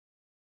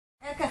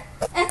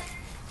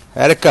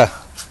Attica.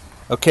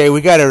 Okay,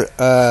 we got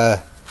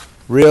a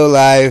real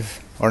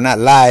live, or not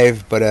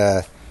live, but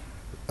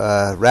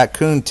a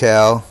raccoon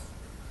tail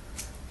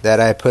that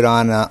I put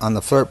on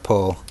the flirt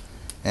pole,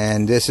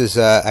 and this is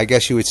I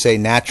guess you would say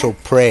natural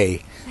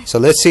prey. So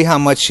let's see how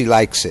much she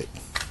likes it.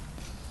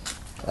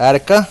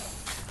 Attica,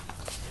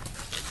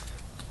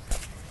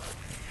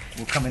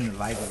 we'll come in the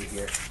live over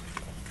here.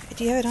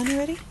 Do you have it on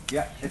already?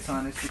 Yeah, it's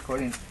on. It's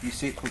recording. You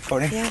see it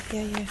recording? Yeah.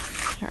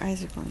 Her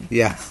eyes are going.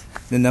 Yeah.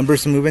 The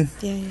numbers are moving?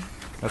 Yeah.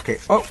 Okay.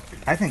 Oh,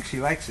 I think she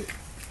likes it.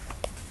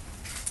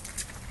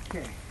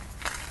 Okay.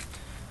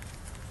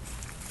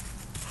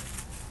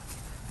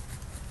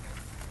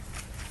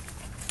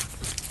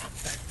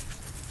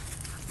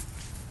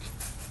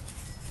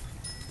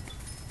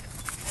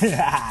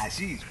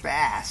 She's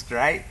fast,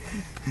 right?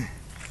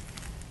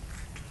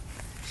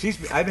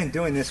 I've been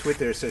doing this with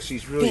her, so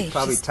she's really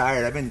probably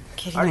tired. I've been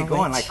already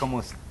going like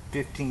almost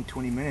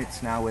 15-20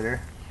 minutes now with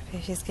her.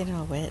 She's getting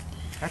all wet.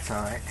 That's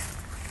alright.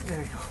 There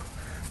we go.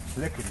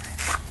 Look at it.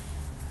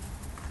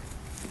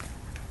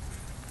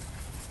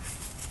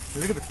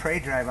 Look at the prey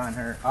drive on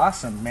her.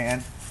 Awesome,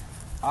 man.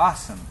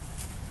 Awesome.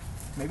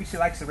 Maybe she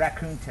likes the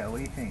raccoon tail. What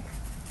do you think?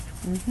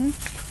 Mm-hmm.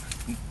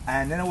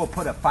 And then we'll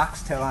put a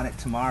foxtail on it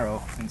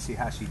tomorrow and see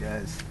how she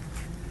does.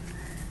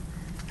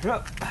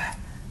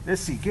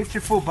 Let's see. Get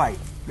your full bite.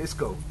 Let's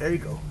go. There you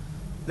go.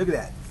 Look at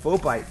that. Full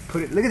bite.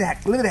 Put it. Look at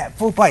that. Look at that.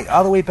 Full bite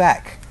all the way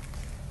back.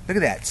 Look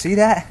at that. See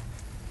that?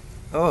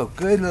 Oh,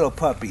 good little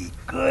puppy.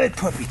 Good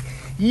puppy.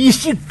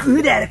 Yes, you're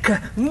good,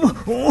 Attica.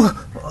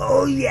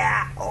 Oh,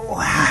 yeah. Oh,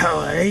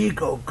 wow. There you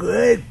go.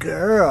 Good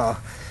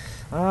girl.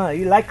 Oh,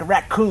 you like a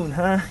raccoon,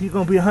 huh? You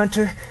gonna be a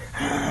hunter?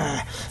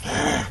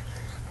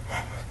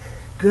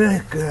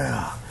 Good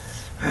girl.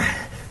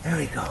 There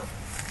we go.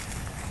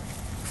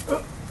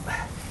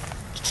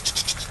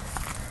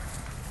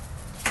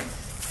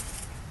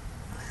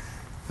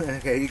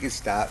 Okay, you can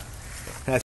stop.